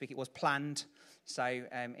it was planned. So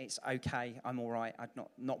it's okay. I'm all right. I've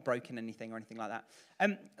not broken anything or anything like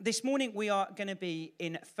that. This morning we are going to be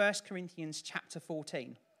in 1 Corinthians chapter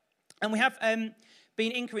 14. And we have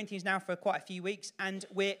been in Corinthians now for quite a few weeks, and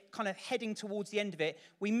we're kind of heading towards the end of it.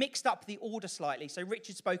 We mixed up the order slightly. So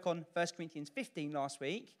Richard spoke on 1 Corinthians 15 last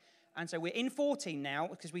week, and so we're in 14 now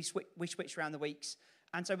because we switched around the weeks.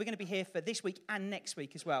 And so we're going to be here for this week and next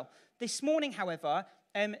week as well. This morning, however,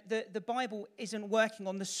 the Bible isn't working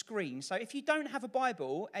on the screen. So if you don't have a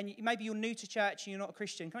Bible, and maybe you're new to church and you're not a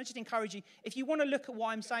Christian, can I just encourage you, if you want to look at what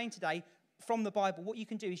I'm saying today from the Bible, what you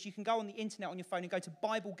can do is you can go on the internet on your phone and go to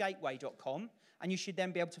BibleGateway.com, and you should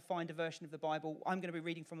then be able to find a version of the Bible. I'm going to be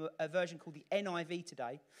reading from a version called the NIV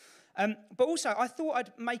today. But also, I thought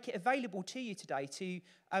I'd make it available to you today to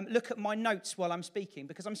look at my notes while I'm speaking,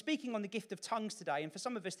 because I'm speaking on the gift of tongues today, and for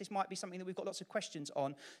some of us, this might be something that we've got lots of questions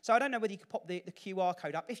on. So I don't know whether you could pop the QR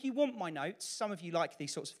code up. If you want my notes, some of you like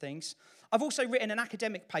these sorts of things. I've also written an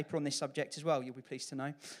academic paper on this subject as well, you'll be pleased to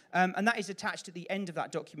know. And that is attached at the end of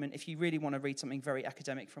that document if you really want to read something very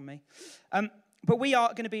academic from me. But we are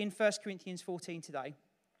going to be in 1 Corinthians 14 today.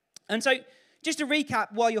 And so, just to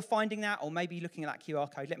recap while you're finding that, or maybe looking at that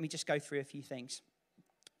QR code, let me just go through a few things.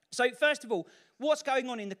 So first of all, what's going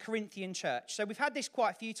on in the Corinthian church? So we've had this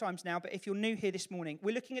quite a few times now, but if you're new here this morning,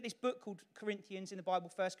 we're looking at this book called Corinthians in the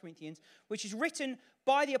Bible, 1 Corinthians, which is written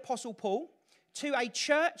by the Apostle Paul to a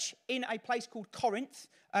church in a place called Corinth,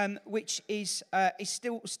 which is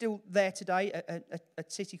still there today, a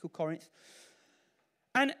city called Corinth.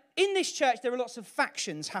 And in this church, there are lots of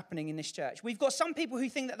factions happening in this church. We've got some people who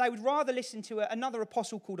think that they would rather listen to another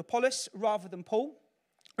apostle called Apollos rather than Paul.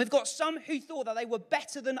 We've got some who thought that they were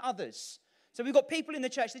better than others. So we've got people in the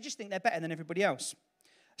church that just think they're better than everybody else.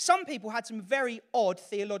 Some people had some very odd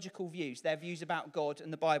theological views, their views about God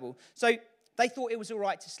and the Bible. So they thought it was all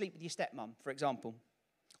right to sleep with your stepmom, for example.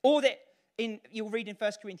 Or that, you'll read in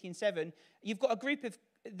 1 Corinthians 7, you've got a group of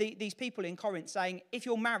these people in Corinth saying, if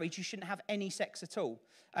you're married, you shouldn't have any sex at all,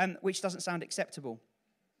 which doesn't sound acceptable.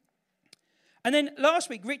 And then last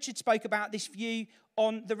week, Richard spoke about this view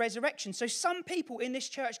on the resurrection. So some people in this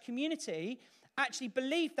church community actually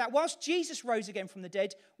believe that whilst Jesus rose again from the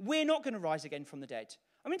dead, we're not going to rise again from the dead.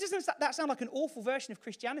 I mean, doesn't that sound like an awful version of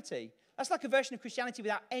Christianity? That's like a version of Christianity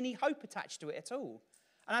without any hope attached to it at all.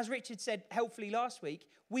 And as Richard said helpfully last week,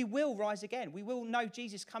 we will rise again. We will know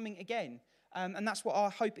Jesus coming again. And that's what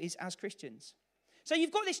our hope is as Christians. So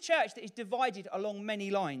you've got this church that is divided along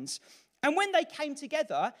many lines. And when they came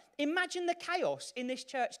together, imagine the chaos in this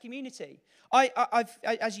church community.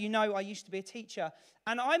 As you know, I used to be a teacher.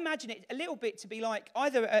 And I imagine it a little bit to be like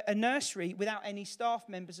either a nursery without any staff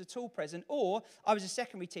members at all present, or I was a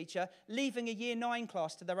secondary teacher leaving a year 9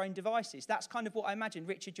 class to their own devices. That's kind of what I imagine.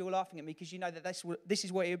 Richard, you're laughing at me because you know that this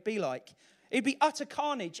is what it would be like. It'd be utter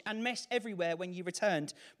carnage and mess everywhere when you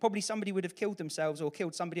returned. Probably somebody would have killed themselves or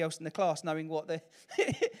killed somebody else in the class, knowing what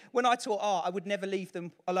when I taught art, I would never leave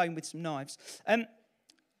them alone with some knives.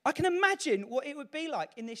 I can imagine what it would be like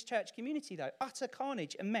in this church community, though. Utter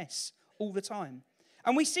carnage and mess all the time.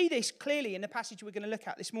 And we see this clearly in the passage we're going to look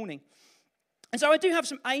at this morning. And so I do have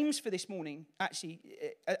some aims for this morning, actually,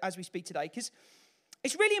 as we speak today, because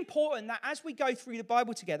it's really important that as we go through the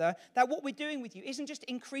Bible together, that what we're doing with you isn't just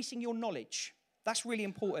increasing your knowledge. That's really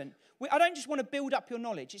important. I don't just want to build up your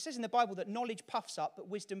knowledge. It says in the Bible that knowledge puffs up, but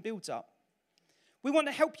wisdom builds up. We want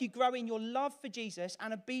to help you grow in your love for Jesus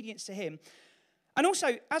and obedience to him. And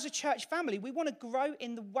also, as a church family, we want to grow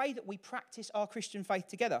in the way that we practice our Christian faith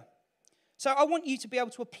together. So I want you to be able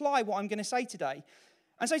to apply what I'm going to say today.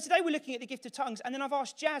 And so today we're looking at the gift of tongues, and then I've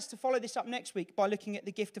asked Jazz to follow this up next week by looking at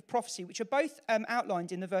the gift of prophecy, which are both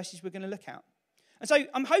outlined in the verses we're going to look at. And so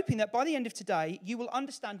I'm hoping that by the end of today, you will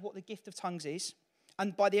understand what the gift of tongues is,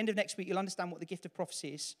 and by the end of next week, you'll understand what the gift of prophecy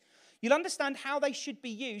is. You'll understand how they should be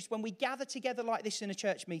used when we gather together like this in a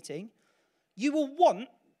church meeting. You will want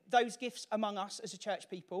those gifts among us as a church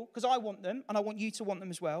people, because I want them, and I want you to want them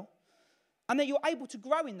as well. And that you're able to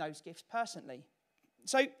grow in those gifts personally.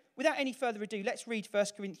 So without any further ado, let's read 1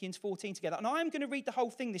 Corinthians 14 together. And I am going to read the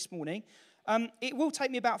whole thing this morning. It will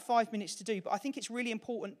take me about 5 minutes to do, but I think it's really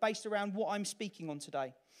important based around what I'm speaking on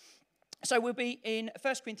today. So we'll be in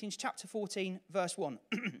 1 Corinthians chapter 14, verse 1.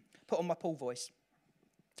 Put on my Paul voice.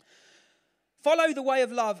 Follow the way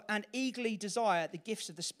of love and eagerly desire the gifts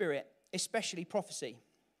of the Spirit, especially prophecy.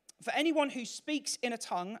 For anyone who speaks in a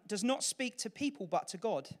tongue does not speak to people but to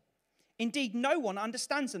God. Indeed, no one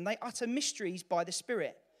understands them. They utter mysteries by the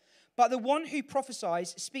Spirit. But the one who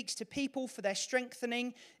prophesies speaks to people for their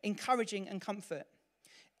strengthening, encouraging, and comfort.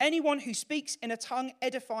 Anyone who speaks in a tongue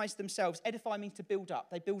edifies themselves. Edify means to build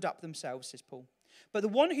up. They build up themselves, says Paul. But the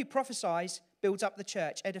one who prophesies builds up the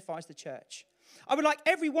church, edifies the church. I would like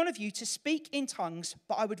every one of you to speak in tongues,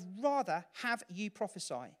 but I would rather have you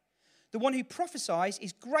prophesy. The one who prophesies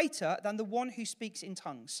is greater than the one who speaks in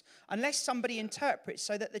tongues, unless somebody interprets,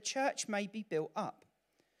 so that the church may be built up.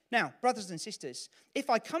 Now, brothers and sisters, if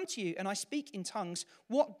I come to you and I speak in tongues,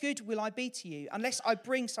 what good will I be to you, unless I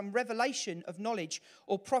bring some revelation of knowledge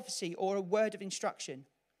or prophecy or a word of instruction?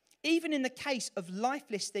 Even in the case of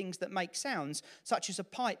lifeless things that make sounds, such as a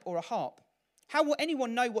pipe or a harp, how will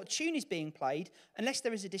anyone know what tune is being played unless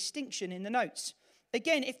there is a distinction in the notes?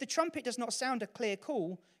 Again, if the trumpet does not sound a clear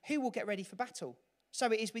call, who will get ready for battle? So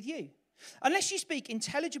it is with you. Unless you speak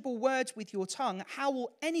intelligible words with your tongue, how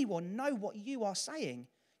will anyone know what you are saying?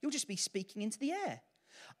 You'll just be speaking into the air.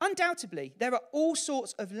 Undoubtedly, there are all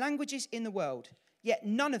sorts of languages in the world, yet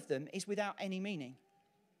none of them is without any meaning.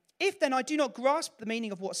 If then I do not grasp the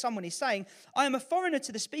meaning of what someone is saying, I am a foreigner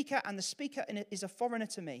to the speaker, and the speaker is a foreigner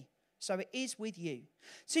to me. So it is with you.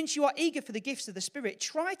 Since you are eager for the gifts of the Spirit,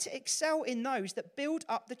 try to excel in those that build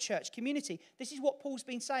up the church community. This is what Paul's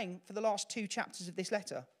been saying for the last 2 chapters of this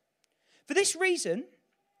letter. For this reason,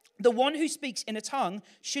 the one who speaks in a tongue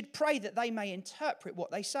should pray that they may interpret what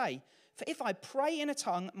they say. For if I pray in a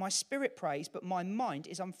tongue, my spirit prays, but my mind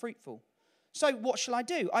is unfruitful. So what shall I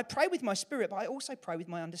do? I pray with my spirit, but I also pray with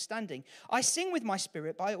my understanding. I sing with my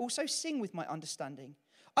spirit, but I also sing with my understanding.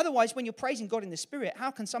 Otherwise, when you're praising God in the Spirit, how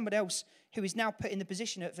can somebody else who is now put in the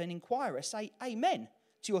position of an inquirer say amen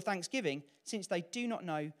to your thanksgiving, since they do not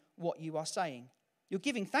know what you are saying? You're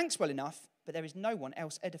giving thanks well enough, but there is no one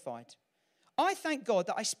else edified. I thank God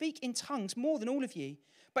that I speak in tongues more than all of you,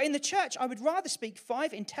 but in the church I would rather speak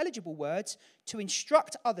 5 intelligible words to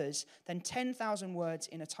instruct others than 10,000 words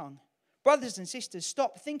in a tongue. Brothers and sisters,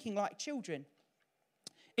 stop thinking like children.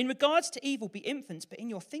 In regards to evil, be infants, but in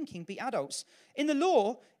your thinking, be adults. In the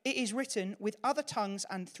law, it is written, with other tongues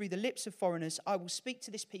and through the lips of foreigners, I will speak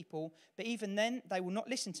to this people, but even then they will not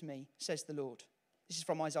listen to me, says the Lord. This is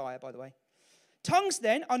from Isaiah, by the way. Tongues,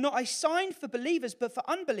 then, are not a sign for believers, but for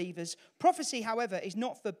unbelievers. Prophecy, however, is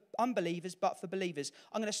not for unbelievers, but for believers.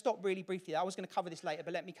 I'm going to stop really briefly. I was going to cover this later,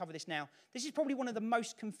 but let me cover this now. This is probably one of the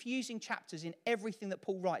most confusing chapters in everything that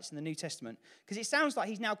Paul writes in the New Testament, because it sounds like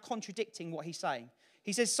he's now contradicting what he's saying.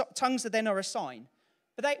 He says tongues then are a sign.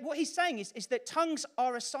 But what he's saying is that tongues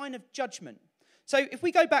are a sign of judgment. So if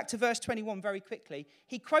we go back to verse 21 very quickly,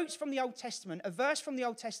 he quotes from the Old Testament, a verse from the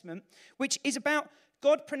Old Testament, which is about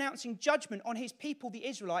God pronouncing judgment on his people, the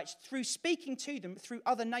Israelites, through speaking to them through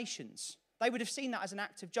other nations. They would have seen that as an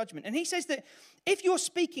act of judgment. And he says that if you're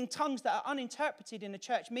speaking tongues that are uninterpreted in a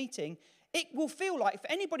church meeting, it will feel like, for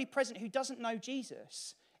anybody present who doesn't know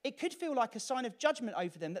Jesus, it could feel like a sign of judgment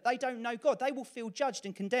over them, that they don't know God. They will feel judged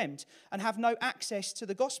and condemned and have no access to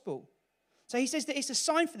the gospel. So he says that it's a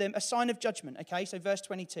sign for them, a sign of judgment. Okay, so verse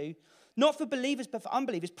 22, not for believers but for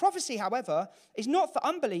unbelievers. Prophecy, however, is not for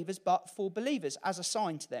unbelievers but for believers, as a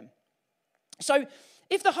sign to them. So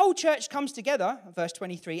if the whole church comes together, verse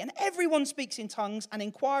 23, and everyone speaks in tongues and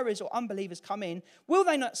inquirers or unbelievers come in, will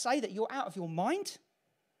they not say that you're out of your mind?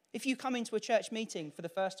 If you come into a church meeting for the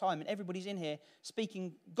first time and everybody's in here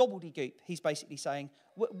speaking gobbledygook, he's basically saying,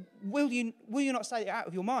 will you not say you're out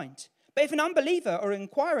of your mind? But if an unbeliever or an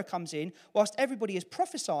inquirer comes in, whilst everybody is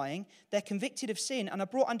prophesying, they're convicted of sin and are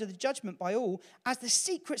brought under the judgment by all, as the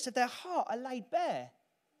secrets of their heart are laid bare.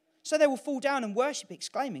 So they will fall down and worship,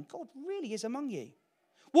 exclaiming, God really is among you.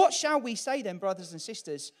 What shall we say then, brothers and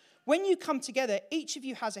sisters? When you come together, each of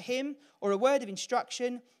you has a hymn or a word of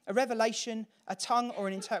instruction, a revelation, a tongue or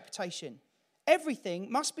an interpretation.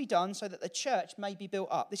 Everything must be done so that the church may be built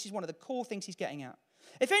up. This is one of the core things he's getting at.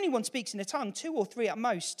 If anyone speaks in a tongue, 2 or 3 at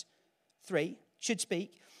most, 3 should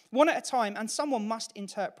speak, 1 at a time, and someone must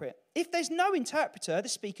interpret. If there's no interpreter, the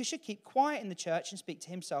speaker should keep quiet in the church and speak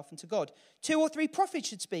to himself and to God. 2 or 3 prophets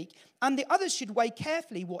should speak, and the others should weigh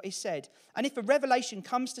carefully what is said. And if a revelation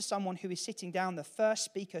comes to someone who is sitting down, the first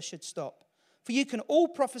speaker should stop. For you can all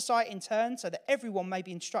prophesy in turn, so that everyone may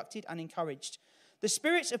be instructed and encouraged. The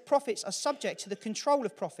spirits of prophets are subject to the control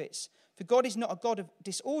of prophets, for God is not a God of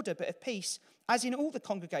disorder, but of peace, as in all the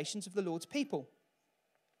congregations of the Lord's people.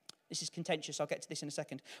 This is contentious, I'll get to this in a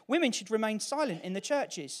second. Women should remain silent in the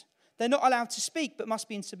churches. They're not allowed to speak, but must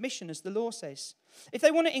be in submission, as the law says. If they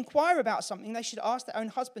want to inquire about something, they should ask their own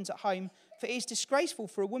husbands at home, for it is disgraceful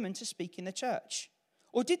for a woman to speak in the church.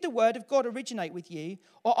 Or did the word of God originate with you,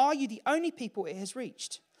 or are you the only people it has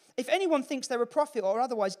reached? If anyone thinks they're a prophet or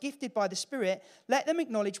otherwise gifted by the Spirit, let them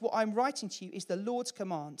acknowledge what I'm writing to you is the Lord's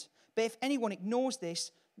command. But if anyone ignores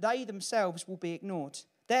this, they themselves will be ignored.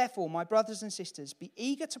 Therefore, my brothers and sisters, be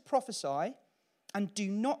eager to prophesy and do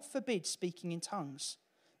not forbid speaking in tongues.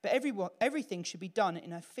 But everything should be done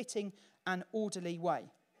in a fitting and orderly way.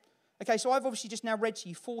 Okay, so I've obviously just now read to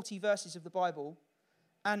you 40 verses of the Bible,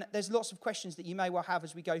 and there's lots of questions that you may well have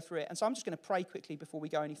as we go through it. And so I'm just going to pray quickly before we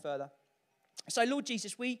go any further. So Lord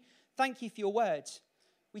Jesus, we thank you for your word.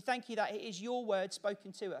 We thank you that it is your word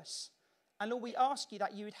spoken to us. And Lord, we ask you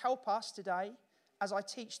that you would help us today as I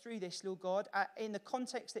teach through this, Lord God, in the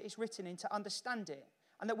context that it's written in, to understand it,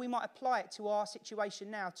 and that we might apply it to our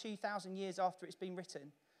situation now, 2,000 years after it's been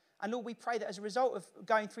written. And Lord, we pray that as a result of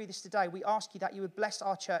going through this today, we ask you that you would bless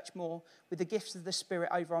our church more with the gifts of the Spirit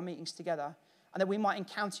over our meetings together, and that we might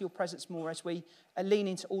encounter your presence more as we lean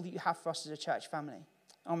into all that you have for us as a church family.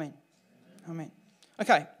 Amen. Amen.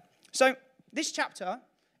 Okay, so this chapter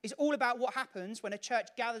is all about what happens when a church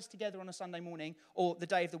gathers together on a Sunday morning or the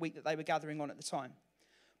day of the week that they were gathering on at the time.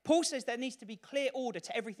 Paul says there needs to be clear order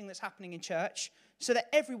to everything that's happening in church so that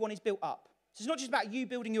everyone is built up. So it's not just about you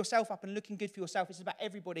building yourself up and looking good for yourself. It's about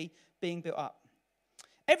everybody being built up.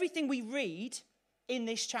 Everything we read in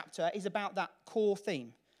this chapter is about that core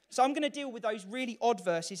theme. So I'm going to deal with those really odd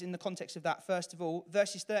verses in the context of that, first of all,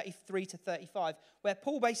 verses 33 to 35, where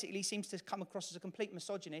Paul basically seems to come across as a complete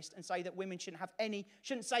misogynist and say that women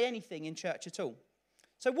shouldn't say anything in church at all.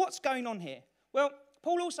 So what's going on here? Well,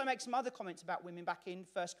 Paul also makes some other comments about women back in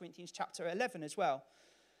 1 Corinthians chapter 11 as well.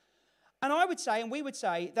 And I would say, and we would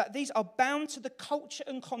say, that these are bound to the culture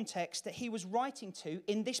and context that he was writing to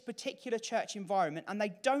in this particular church environment, and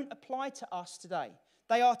they don't apply to us today.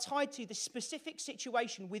 They are tied to the specific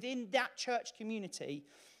situation within that church community.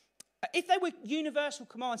 If they were universal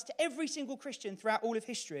commands to every single Christian throughout all of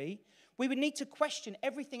history, we would need to question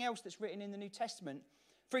everything else that's written in the New Testament.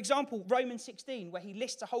 For example, Romans 16, where he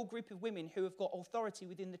lists a whole group of women who have got authority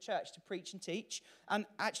within the church to preach and teach, and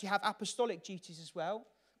actually have apostolic duties as well.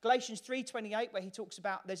 Galatians 3:28, where he talks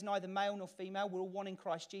about there's neither male nor female, we're all one in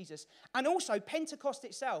Christ Jesus. And also Pentecost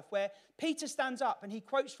itself, where Peter stands up and he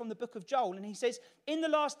quotes from the book of Joel, and he says, in the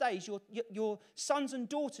last days, your sons and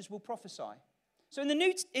daughters will prophesy. So in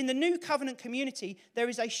the new covenant community, there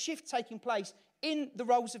is a shift taking place in the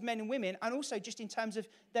roles of men and women, and also just in terms of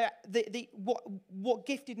what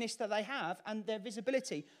giftedness that they have and their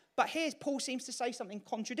visibility. But here Paul seems to say something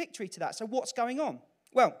contradictory to that. So what's going on?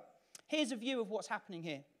 Well, here's a view of what's happening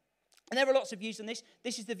here. And there are lots of views on this.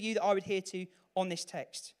 This is the view that I would adhere to on this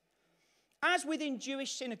text. As within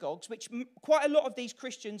Jewish synagogues, which quite a lot of these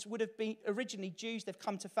Christians would have been originally Jews, they've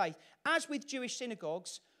come to faith. As with Jewish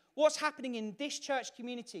synagogues, what's happening in this church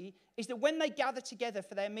community is that when they gather together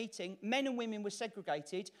for their meeting, men and women were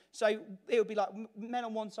segregated. So it would be like men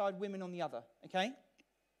on one side, women on the other, okay?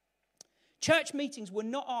 Church meetings were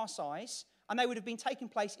not our size, and they would have been taking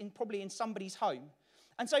place probably in somebody's home.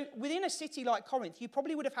 And so within a city like Corinth, you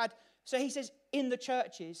probably would have had, so he says, in the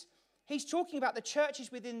churches. He's talking about the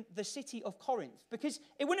churches within the city of Corinth, because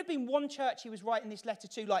it wouldn't have been one church he was writing this letter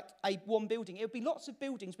to, like one building. It would be lots of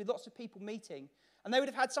buildings with lots of people meeting. And they would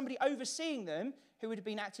have had somebody overseeing them who would have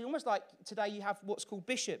been acting almost like today you have what's called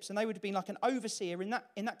bishops, and they would have been like an overseer in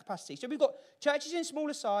that capacity. So we've got churches in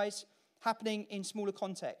smaller size happening in smaller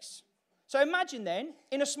contexts. So imagine then,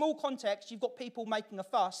 in a small context, you've got people making a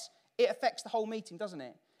fuss. It affects the whole meeting, doesn't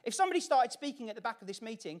it? If somebody started speaking at the back of this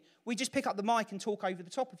meeting, we just pick up the mic and talk over the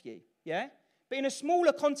top of you, yeah? But in a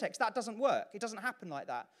smaller context, that doesn't work. It doesn't happen like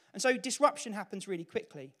that. And so disruption happens really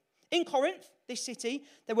quickly. In Corinth, this city,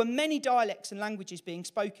 there were many dialects and languages being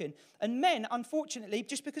spoken. And men, unfortunately,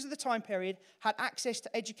 just because of the time period, had access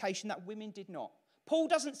to education that women did not. Paul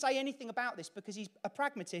doesn't say anything about this because he's a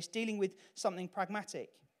pragmatist dealing with something pragmatic.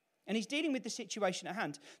 And he's dealing with the situation at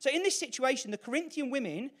hand. So in this situation, the Corinthian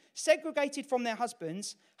women, segregated from their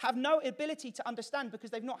husbands, have no ability to understand,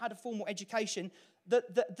 because they've not had a formal education,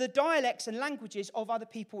 the dialects and languages of other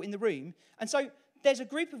people in the room. And so there's a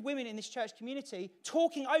group of women in this church community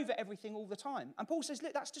talking over everything all the time. And Paul says,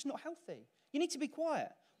 look, that's just not healthy. You need to be quiet.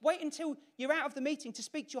 Wait until you're out of the meeting to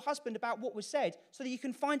speak to your husband about what was said, so that you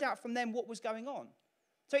can find out from them what was going on.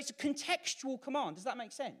 So it's a contextual command. Does that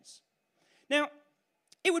make sense? Now,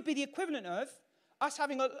 it would be the equivalent of us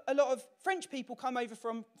having a lot of French people come over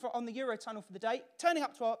on the Eurotunnel for the day, turning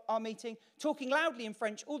up to our meeting, talking loudly in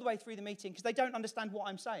French all the way through the meeting because they don't understand what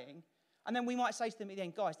I'm saying. And then we might say to them at the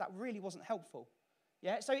end, guys, that really wasn't helpful.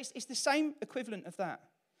 Yeah, so it's the same equivalent of that.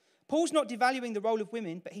 Paul's not devaluing the role of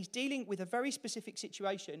women, but he's dealing with a very specific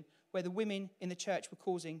situation where the women in the church were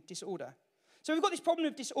causing disorder. So we've got this problem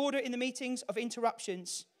of disorder in the meetings, of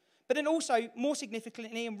interruptions. But then also, more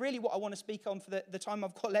significantly, and really what I want to speak on for the time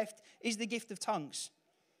I've got left, is the gift of tongues.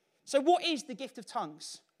 So what is the gift of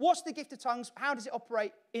tongues? What's the gift of tongues? How does it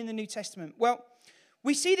operate in the New Testament? Well,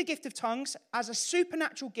 We see the gift of tongues as a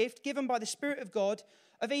supernatural gift given by the Spirit of God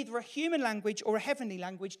of either a human language or a heavenly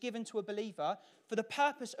language given to a believer for the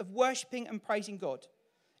purpose of worshipping and praising God.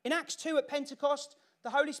 In Acts 2 at Pentecost, the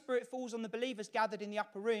Holy Spirit falls on the believers gathered in the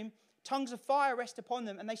upper room. Tongues of fire rest upon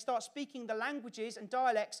them, and they start speaking the languages and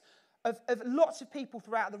dialects of lots of people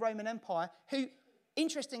throughout the Roman Empire who,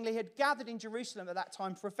 interestingly, had gathered in Jerusalem at that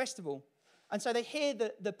time for a festival. And so they hear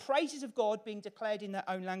the praises of God being declared in their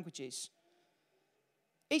own languages.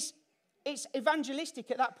 It's evangelistic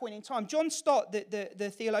at that point in time. John Stott,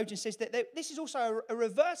 the theologian, says that this is also a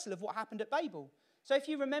reversal of what happened at Babel. So if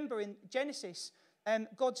you remember in Genesis,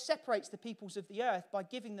 God separates the peoples of the earth by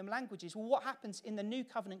giving them languages. Well, what happens in the new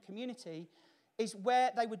covenant community is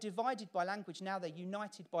where they were divided by language, now they're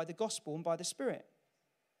united by the gospel and by the Spirit.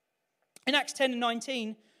 In Acts 10 and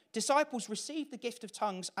 19, disciples received the gift of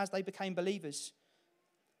tongues as they became believers.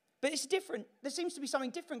 But it's different. There seems to be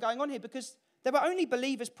something different going on here because there were only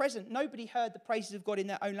believers present. Nobody heard the praises of God in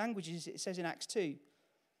their own languages, it says in Acts 2.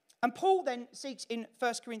 And Paul then seeks in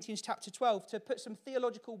 1 Corinthians chapter 12 to put some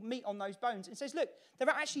theological meat on those bones and says, look, there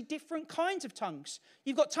are actually different kinds of tongues.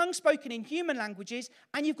 You've got tongues spoken in human languages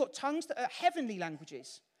and you've got tongues that are heavenly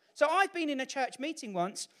languages. So I've been in a church meeting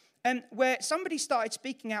once where somebody started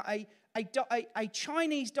speaking out a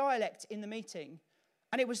Chinese dialect in the meeting,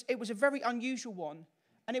 and it was a very unusual one,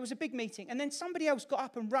 and it was a big meeting. And then somebody else got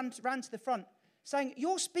up and ran to the front saying,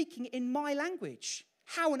 you're speaking in my language.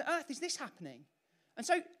 How on earth is this happening? And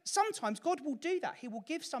so sometimes God will do that. He will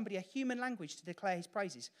give somebody a human language to declare his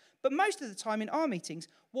praises. But most of the time in our meetings,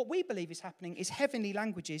 what we believe is happening is heavenly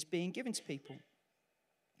languages being given to people.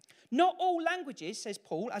 Not all languages, says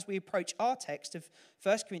Paul, as we approach our text of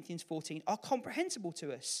 1 Corinthians 14, are comprehensible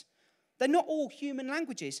to us. They're not all human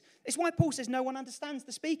languages. It's why Paul says no one understands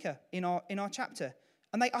the speaker in our chapter,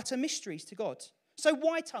 and they utter mysteries to God. So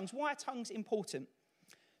why tongues? Why are tongues important?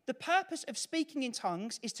 The purpose of speaking in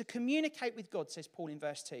tongues is to communicate with God, says Paul in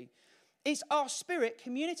verse 2. It's our spirit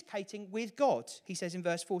communicating with God, he says in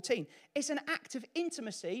verse 14. It's an act of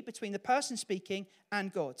intimacy between the person speaking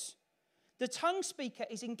and God. The tongue speaker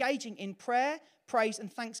is engaging in prayer, praise,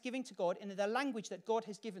 and thanksgiving to God in the language that God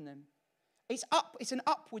has given them. It's an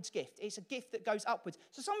upwards gift. It's a gift that goes upwards.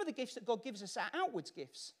 So some of the gifts that God gives us are outwards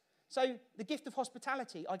gifts. So the gift of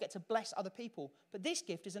hospitality, I get to bless other people. But this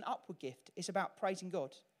gift is an upward gift. It's about praising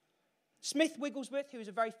God. Smith Wigglesworth, who was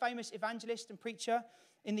a very famous evangelist and preacher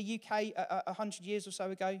in the UK 100 years or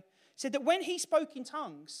so ago, said that when he spoke in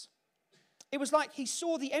tongues, it was like he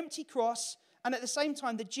saw the empty cross and at the same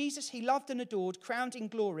time the Jesus he loved and adored, crowned in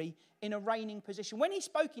glory in a reigning position. When he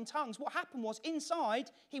spoke in tongues, what happened was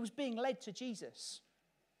inside he was being led to Jesus.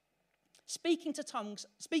 Speaking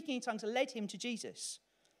in tongues led him to Jesus.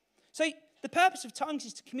 So the purpose of tongues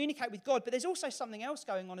is to communicate with God, but there's also something else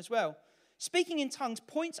going on as well. Speaking in tongues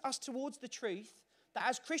points us towards the truth that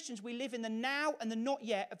as Christians we live in the now and the not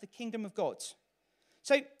yet of the kingdom of God.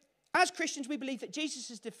 So as Christians we believe that Jesus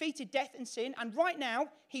has defeated death and sin, and right now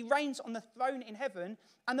he reigns on the throne in heaven,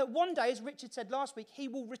 and that one day, as Richard said last week, he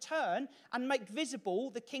will return and make visible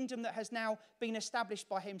the kingdom that has now been established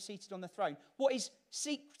by him seated on the throne. What is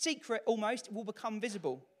secret almost will become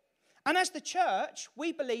visible. And as the church,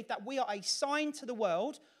 we believe that we are a sign to the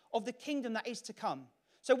world of the kingdom that is to come.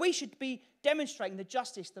 So we should be demonstrating the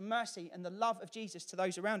justice, the mercy, and the love of Jesus to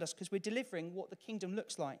those around us because we're delivering what the kingdom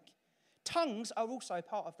looks like. Tongues are also a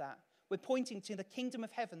part of that. We're pointing to the kingdom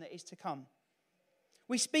of heaven that is to come.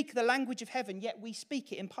 We speak the language of heaven, yet we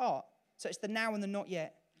speak it in part. So it's the now and the not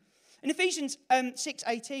yet. In Ephesians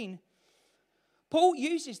 6:18, Paul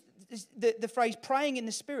uses the phrase praying in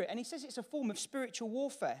the Spirit, and he says it's a form of spiritual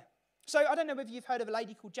warfare. So I don't know whether you've heard of a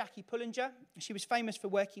lady called Jackie Pullinger. She was famous for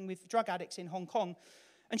working with drug addicts in Hong Kong.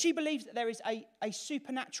 And she believes that there is a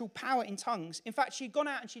supernatural power in tongues. In fact, she'd gone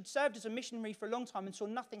out and she'd served as a missionary for a long time and saw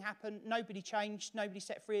nothing happen, nobody changed, nobody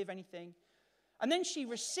set free of anything. And then she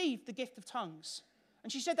received the gift of tongues.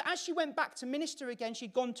 And she said that as she went back to minister again,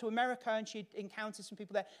 she'd gone to America and she'd encountered some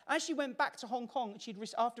people there. As she went back to Hong Kong,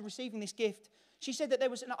 after receiving this gift, she said that there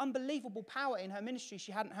was an unbelievable power in her ministry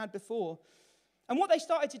she hadn't had before. And what they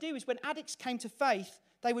started to do is when addicts came to faith,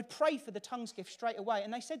 they would pray for the tongues gift straight away.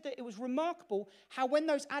 And they said that it was remarkable how when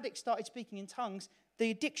those addicts started speaking in tongues,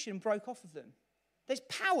 the addiction broke off of them. There's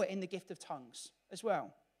power in the gift of tongues as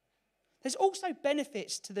well. There's also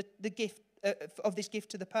benefits to the gift of this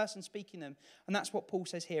gift to the person speaking them. And that's what Paul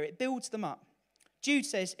says here. It builds them up. Jude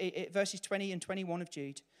says, verses 20 and 21 of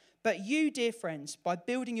Jude, "But you, dear friends, by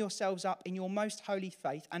building yourselves up in your most holy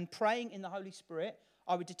faith and praying in the Holy Spirit,"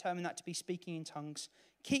 I would determine that to be speaking in tongues,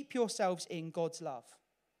 "keep yourselves in God's love."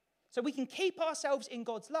 So we can keep ourselves in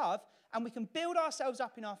God's love and we can build ourselves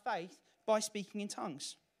up in our faith by speaking in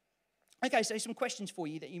tongues? Okay, so some questions for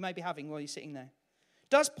you that you may be having while you're sitting there.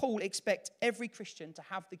 Does Paul expect every Christian to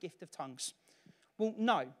have the gift of tongues? Well,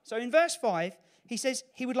 no. So in verse 5, he says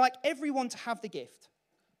he would like everyone to have the gift.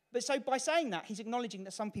 But so by saying that, he's acknowledging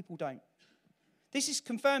that some people don't. This is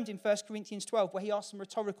confirmed in 1 Corinthians 12, where he asks some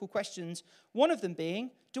rhetorical questions, one of them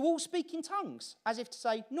being, do all speak in tongues? As if to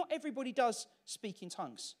say, not everybody does speak in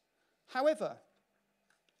tongues. However,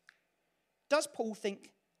 does Paul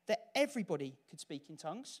think that everybody could speak in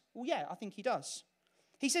tongues? Well, yeah, I think he does.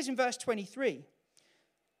 He says in verse 23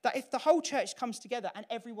 that if the whole church comes together and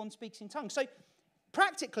everyone speaks in tongues. So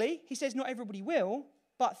practically, he says not everybody will,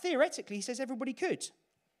 but theoretically, he says everybody could.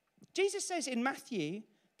 Jesus says in Matthew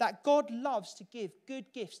that God loves to give good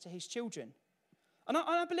gifts to his children. And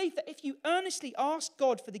I believe that if you earnestly ask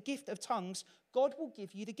God for the gift of tongues, God will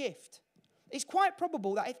give you the gift. It's quite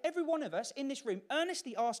probable that if every one of us in this room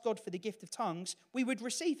earnestly asked God for the gift of tongues, we would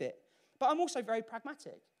receive it. But I'm also very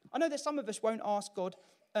pragmatic. I know that some of us won't ask God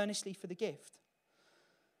earnestly for the gift.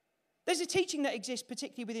 There's a teaching that exists,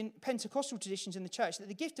 particularly within Pentecostal traditions in the church, that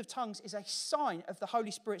the gift of tongues is a sign of the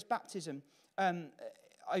Holy Spirit's baptism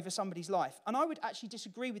over somebody's life. And I would actually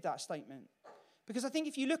disagree with that statement. Because I think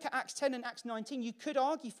if you look at Acts 10 and Acts 19, you could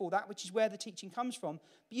argue for that, which is where the teaching comes from.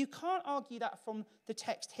 But you can't argue that from the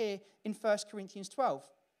text here in 1 Corinthians 12.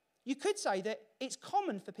 You could say that it's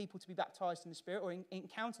common for people to be baptized in the Spirit or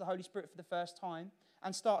encounter the Holy Spirit for the first time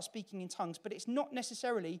and start speaking in tongues, but it's not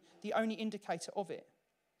necessarily the only indicator of it.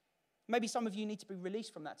 Maybe some of you need to be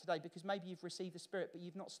released from that today because maybe you've received the Spirit, but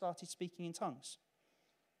you've not started speaking in tongues.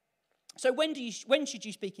 So when should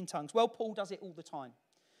you speak in tongues? Well, Paul does it all the time.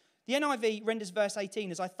 The NIV renders verse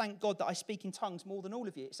 18 as, I thank God that I speak in tongues more than all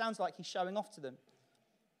of you. It sounds like he's showing off to them.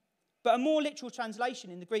 But a more literal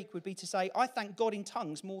translation in the Greek would be to say, I thank God in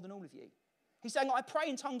tongues more than all of you. He's saying, I pray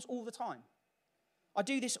in tongues all the time. I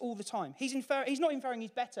do this all the time. He's not inferring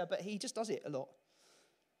he's better, but he just does it a lot.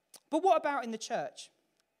 But what about in the church?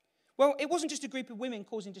 Well, it wasn't just a group of women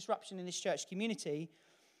causing disruption in this church community.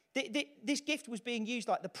 This gift was being used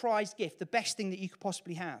like the prized gift, the best thing that you could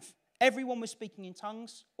possibly have. Everyone was speaking in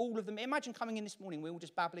tongues, all of them. Imagine coming in this morning, we were all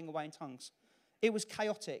just babbling away in tongues. It was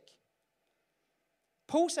chaotic.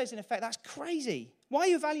 Paul says, in effect, that's crazy. Why are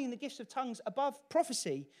you valuing the gifts of tongues above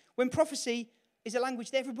prophecy when prophecy is a language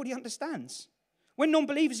that everybody understands? When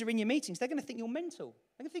non-believers are in your meetings, they're going to think you're mental.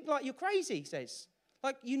 They're going to think like you're crazy, he says.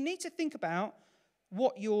 Like, you need to think about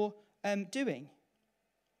what you're doing.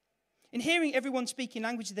 In hearing everyone speaking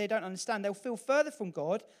languages they don't understand, they'll feel further from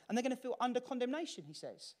God and they're going to feel under condemnation, he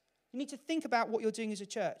says. You need to think about what you're doing as a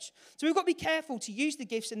church. So we've got to be careful to use the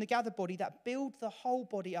gifts in the gathered body that build the whole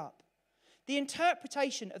body up. The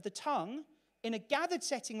interpretation of the tongue in a gathered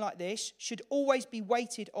setting like this should always be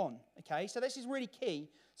weighted on, okay? So this is really key.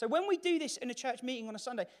 So when we do this in a church meeting on a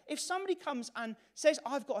Sunday, if somebody comes and says,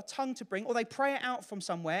 I've got a tongue to bring, or they pray it out from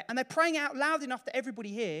somewhere, and they're praying it out loud enough that everybody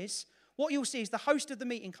hears, what you'll see is the host of the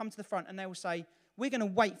meeting come to the front and they will say, we're going to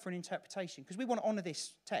wait for an interpretation because we want to honour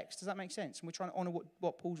this text. Does that make sense? And we're trying to honour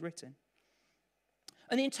what Paul's written.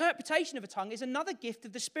 And the interpretation of a tongue is another gift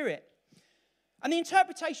of the Spirit. And the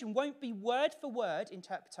interpretation won't be word for word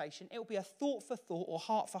interpretation. It will be a thought for thought or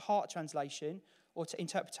heart for heart translation or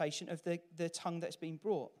interpretation of the tongue that's been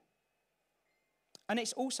brought. And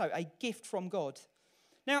it's also a gift from God.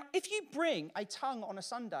 Now, if you bring a tongue on a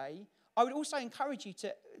Sunday, I would also encourage you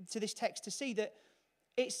to this text to see that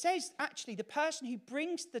it says actually the person who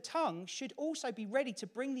brings the tongue should also be ready to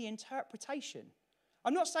bring the interpretation.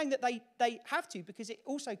 I'm not saying that they have to, because it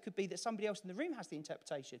also could be that somebody else in the room has the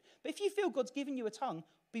interpretation. But if you feel God's given you a tongue,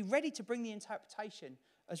 be ready to bring the interpretation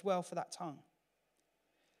as well for that tongue.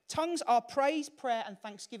 Tongues are praise, prayer, and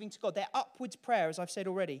thanksgiving to God. They're upwards prayer, as I've said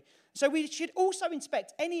already. So we should also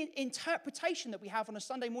inspect any interpretation that we have on a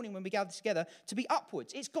Sunday morning when we gather together to be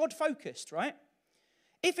upwards. It's God-focused, right?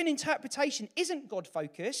 If an interpretation isn't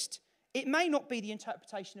God-focused, it may not be the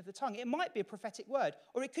interpretation of the tongue. It might be a prophetic word,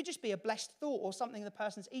 or it could just be a blessed thought or something the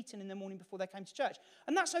person's eaten in the morning before they came to church.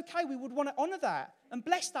 And that's okay. We would want to honour that and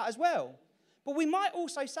bless that as well. But we might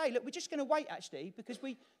also say, look, we're just going to wait, actually, because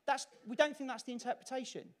we don't think that's the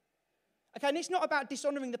interpretation. Okay, and it's not about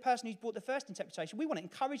dishonouring the person who's brought the first interpretation. We want to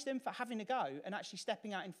encourage them for having a go and actually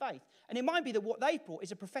stepping out in faith. And it might be that what they've brought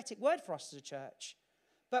is a prophetic word for us as a church.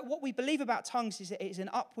 But what we believe about tongues is that it is an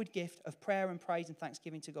upward gift of prayer and praise and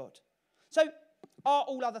thanksgiving to God. So, are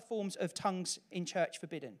all other forms of tongues in church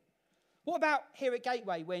forbidden? What about here at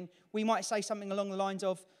Gateway when we might say something along the lines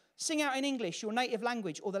of, sing out in English, your native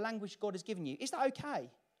language, or the language God has given you? Is that okay?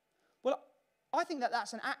 Well, I think that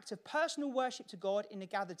that's an act of personal worship to God in a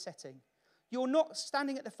gathered setting. You're not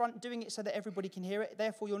standing at the front doing it so that everybody can hear it.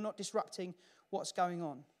 Therefore, you're not disrupting what's going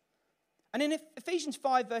on. And in Ephesians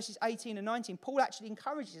 5, verses 18 and 19, Paul actually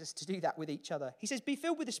encourages us to do that with each other. He says, be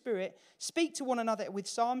filled with the Spirit, speak to one another with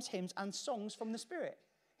psalms, hymns, and songs from the Spirit.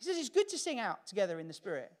 He says it's good to sing out together in the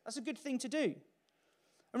Spirit. That's a good thing to do.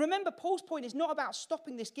 And remember, Paul's point is not about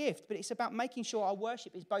stopping this gift, but it's about making sure our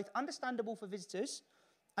worship is both understandable for visitors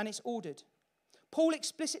and it's ordered. Paul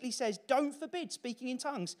explicitly says, don't forbid speaking in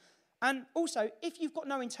tongues. And also, if you've got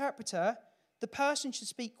no interpreter, the person should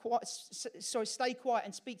stay quiet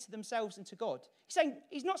and speak to themselves and to God.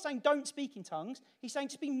 He's not saying don't speak in tongues. He's saying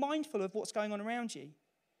just be mindful of what's going on around you.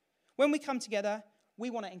 When we come together, we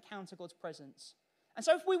want to encounter God's presence. And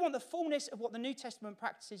so if we want the fullness of what the New Testament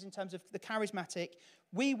practices in terms of the charismatic,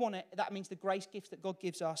 that means the grace gifts that God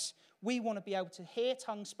gives us. We want to be able to hear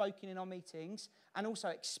tongues spoken in our meetings and also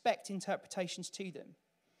expect interpretations to them.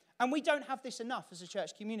 And we don't have this enough as a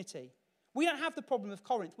church community. We don't have the problem of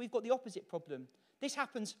Corinth. We've got the opposite problem. This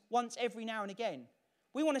happens once every now and again.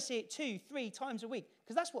 We want to see it 2, 3 times a week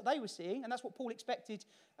because that's what they were seeing and that's what Paul expected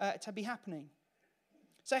to be happening.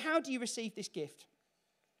 So how do you receive this gift?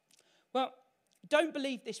 Well, don't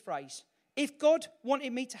believe this phrase. If God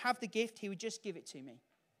wanted me to have the gift, he would just give it to me.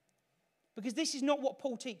 Because this is not what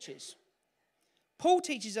Paul teaches. Paul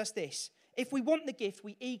teaches us this. If we want the gift,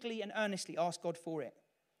 we eagerly and earnestly ask God for it.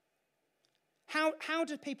 How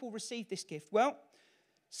do people receive this gift? Well,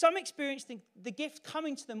 some experience the gift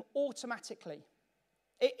coming to them automatically.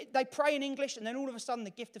 They pray in English and then all of a sudden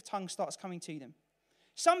the gift of tongues starts coming to them.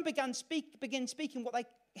 Some begin speaking what they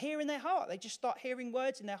hear in their heart. They just start hearing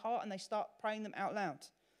words in their heart and they start praying them out loud.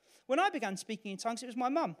 When I began speaking in tongues, it was my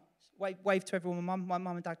mum. Wave to everyone, my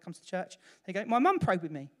mum and dad come to church. They go, my mum prayed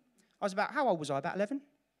with me. How old was I, about 11?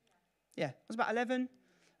 Yeah, I was about 11.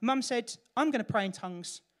 Mum said, I'm going to pray in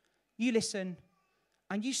tongues. You listen,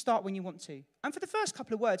 and you start when you want to. And for the first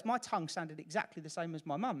couple of words, my tongue sounded exactly the same as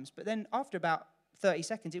my mum's. But then after about 30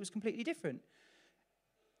 seconds, it was completely different.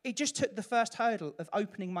 It just took the first hurdle of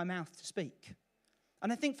opening my mouth to speak.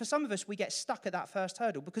 And I think for some of us, we get stuck at that first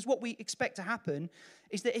hurdle because what we expect to happen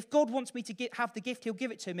is that if God wants me to have the gift, he'll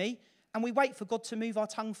give it to me, and we wait for God to move our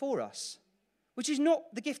tongue for us, which is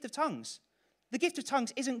not the gift of tongues. The gift of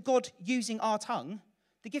tongues isn't God using our tongue.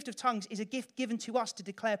 The gift of tongues is a gift given to us to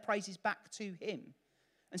declare praises back to him.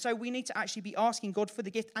 And so we need to actually be asking God for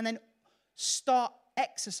the gift and then start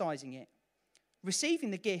exercising it.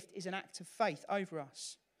 Receiving the gift is an act of faith over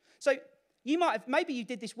us. So maybe you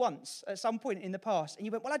did this once at some point in the past and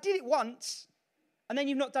you went, well, I did it once. And then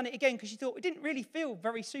you've not done it again because you thought it didn't really feel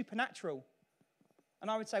very supernatural.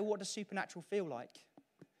 And I would say, what does supernatural feel like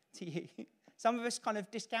to you? Some of us kind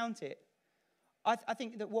of discount it. I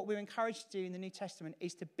think that what we're encouraged to do in the New Testament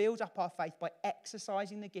is to build up our faith by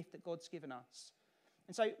exercising the gift that God's given us.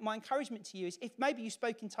 And so my encouragement to you is if maybe you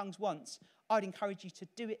spoke in tongues once, I'd encourage you to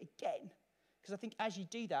do it again. Because I think as you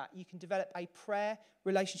do that, you can develop a prayer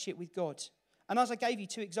relationship with God. And as I gave you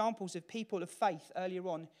 2 examples of people of faith earlier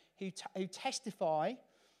on who testify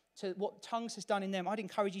to what tongues has done in them, I'd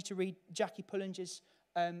encourage you to read Jackie Pullinger's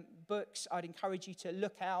books. I'd encourage you to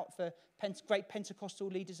look out for great Pentecostal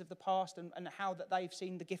leaders of the past and how that they've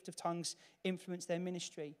seen the gift of tongues influence their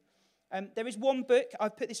ministry. There is one book,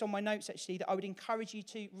 I've put this on my notes actually, that I would encourage you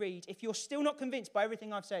to read. If you're still not convinced by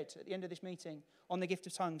everything I've said at the end of this meeting on the gift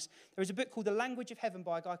of tongues, there is a book called The Language of Heaven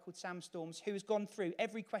by a guy called Sam Storms who has gone through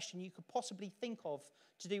every question you could possibly think of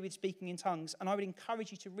to do with speaking in tongues. And I would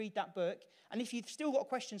encourage you to read that book. And if you've still got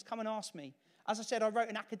questions, come and ask me. As I said, I wrote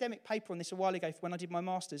an academic paper on this a while ago when I did my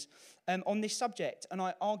master's on this subject. And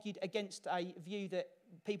I argued against a view that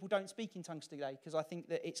people don't speak in tongues today because I think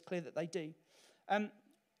that it's clear that they do.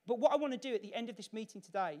 But what I want to do at the end of this meeting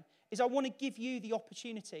today is I want to give you the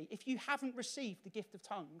opportunity. If you haven't received the gift of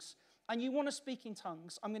tongues and you want to speak in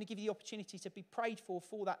tongues, I'm going to give you the opportunity to be prayed for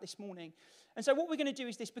that this morning. And so what we're going to do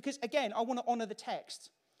is this, because again, I want to honour the text.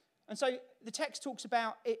 And so the text talks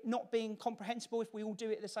about it not being comprehensible if we all do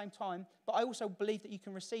it at the same time, but I also believe that you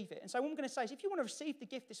can receive it. And so what I'm going to say is if you want to receive the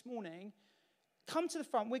gift this morning, come to the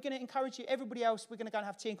front. We're going to encourage you. Everybody else, we're going to go and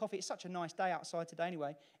have tea and coffee. It's such a nice day outside today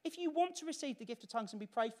anyway. If you want to receive the gift of tongues and be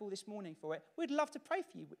prayed for this morning for it, we'd love to pray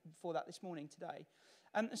for you for that this morning today.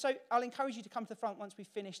 And so I'll encourage you to come to the front once we've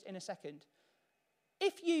finished in a second.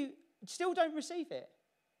 If you still don't receive it,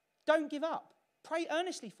 don't give up. Pray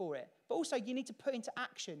earnestly for it. But also you need to put into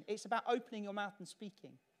action. It's about opening your mouth and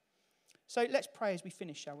speaking. So let's pray as we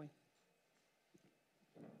finish, shall we?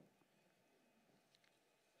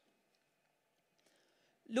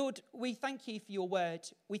 Lord, we thank you for your word.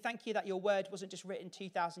 We thank you that your word wasn't just written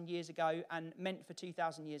 2,000 years ago and meant for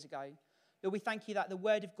 2,000 years ago. Lord, we thank you that the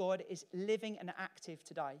word of God is living and active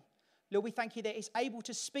today. Lord, we thank you that it's able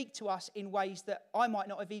to speak to us in ways that I might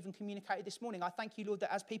not have even communicated this morning. I thank you, Lord,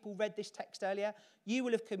 that as people read this text earlier, you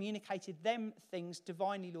will have communicated them things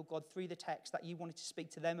divinely, Lord God, through the text that you wanted to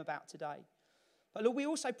speak to them about today. But Lord, we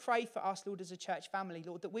also pray for us, Lord, as a church family,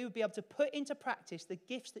 Lord, that we would be able to put into practice the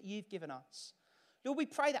gifts that you've given us. Lord, we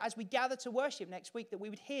pray that as we gather to worship next week, that we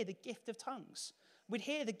would hear the gift of tongues. We'd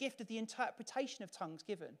hear the gift of the interpretation of tongues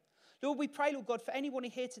given. Lord, we pray, Lord God, for anyone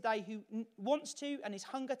here today who wants to and is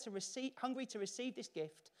hungry to receive this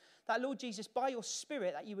gift, that, Lord Jesus, by your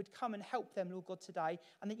Spirit, that you would come and help them, Lord God, today,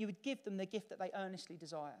 and that you would give them the gift that they earnestly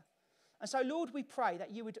desire. And so, Lord, we pray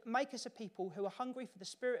that you would make us a people who are hungry for the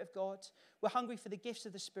Spirit of God, we're hungry for the gifts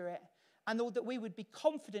of the Spirit, and, Lord, that we would be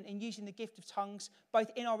confident in using the gift of tongues, both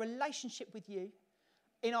in our relationship with you,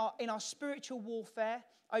 in our spiritual warfare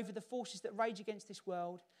over the forces that rage against this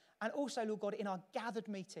world, and also, Lord God, in our gathered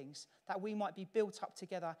meetings, that we might be built up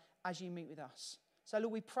together as you meet with us. So,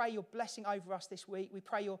 Lord, we pray your blessing over us this week. I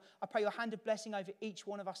pray your hand of blessing over each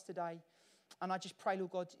one of us today. And I just pray,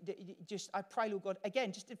 Lord God,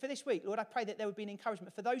 again, just for this week, Lord, I pray that there would be an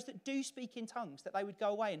encouragement for those that do speak in tongues, that they would go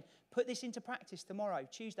away and put this into practice tomorrow,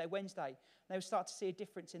 Tuesday, Wednesday. And they would start to see a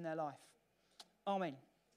difference in their life. Amen.